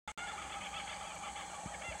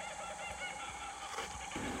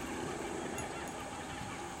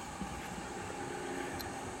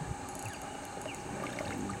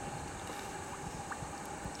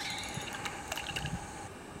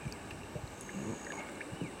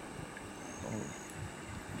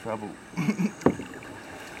trouble.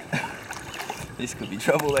 This could be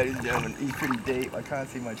trouble, ladies and gentlemen. He's pretty deep. I can't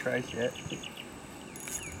see my trace yet.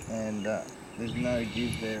 And there's no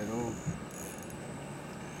give there at all.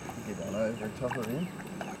 Get on over and top of him.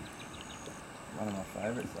 One of my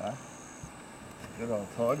favourites though. Good old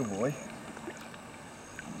tiger boy.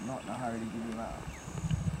 I'm not in a hurry to give him up.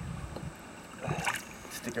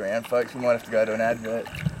 Stick around, folks. We might have to go to an advert.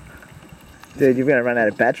 Dude, you're going to run out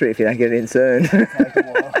of battery if you don't get it in soon. Take a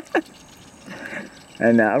while.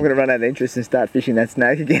 And I'm going to run out of interest and start fishing that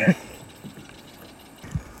snake again.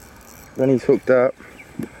 Then he's hooked up.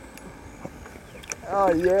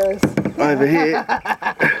 Oh yes. Over here.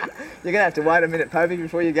 You're going to have to wait a minute, Povey,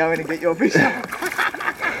 before you go in and get your fish.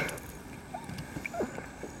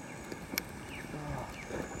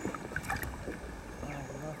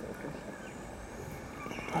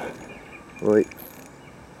 Right.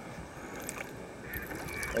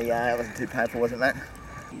 There you go, that wasn't too painful, was it, mate?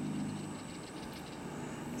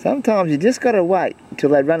 Sometimes you just got to wait until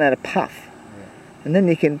they run out of puff. Yeah. And then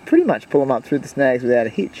you can pretty much pull them up through the snags without a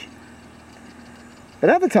hitch. But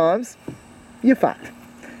other times, you're fucked.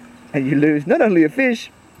 And you lose not only a fish,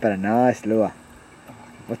 but a nice lure.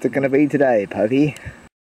 What's it going to be today, Povey?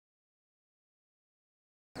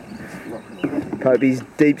 Povey's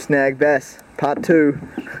deep snag bass, part 2.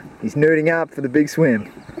 He's nerding up for the big swim.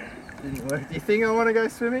 Didn't work. Do you think I want to go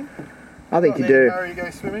swimming? I think you do. Hurry to go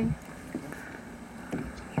swimming.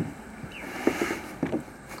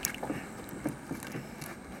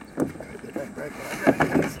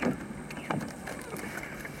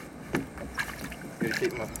 Gotta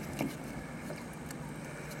keep my...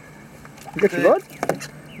 You got your rod?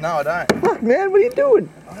 No, I don't. Fuck, man, what are you doing?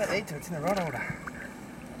 I don't need to, it's in the rod holder.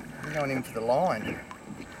 I'm going into the line.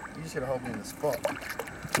 You just gotta hold me in the spot.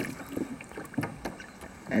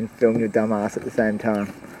 And film your dumb ass at the same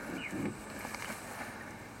time.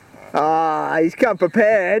 Ah, he's come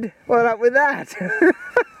prepared. What up with that?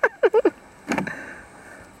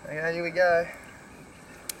 Okay, here we go.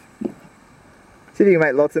 See if you can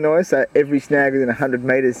make lots of noise so every snag within 100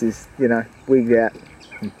 metres is, you know, wigged out.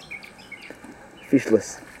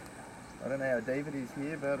 Fishless. I don't know how deep it is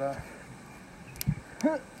here, but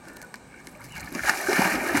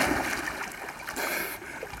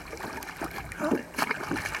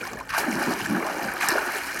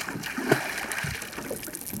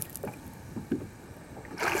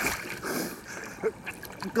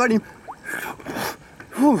got him.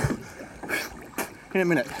 Whew. In a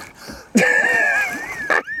minute.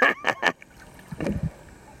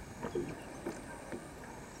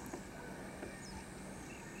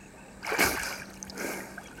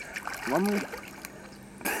 One more.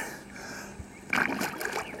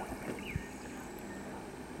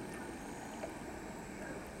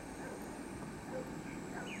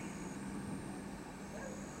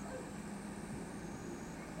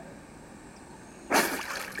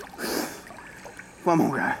 One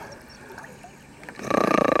more go.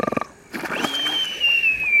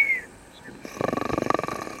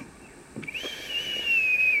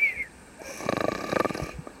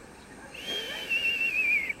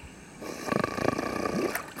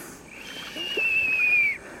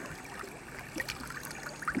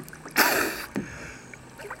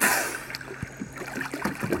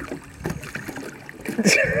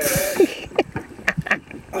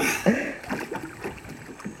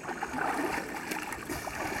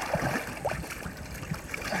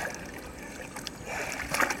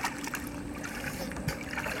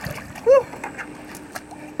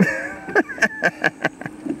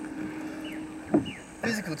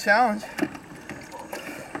 Physical challenge.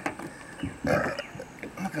 I'm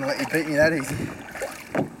not going to let you beat me that easy.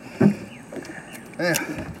 Yeah.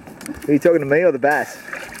 Are you talking to me or the bass?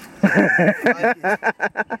 Can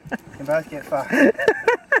both get fucked.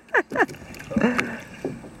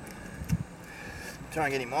 Try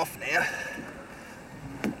and get him off now.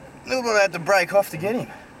 A little bit I had to break off to get him.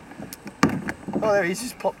 Oh, there he is,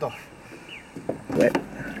 just popped off. Wet.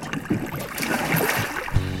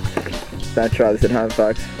 Don't try this at home,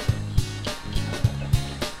 folks.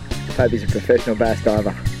 Toby's a professional bass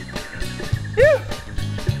diver. Yeah.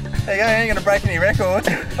 There you go, he ain't gonna break any records.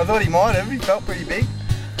 I thought he might have, he felt pretty big.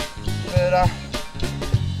 But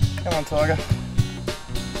come on, Tiger.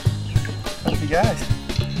 Off he goes.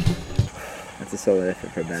 That's a solid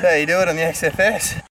effort for a bass. That's how you do it on the XFS.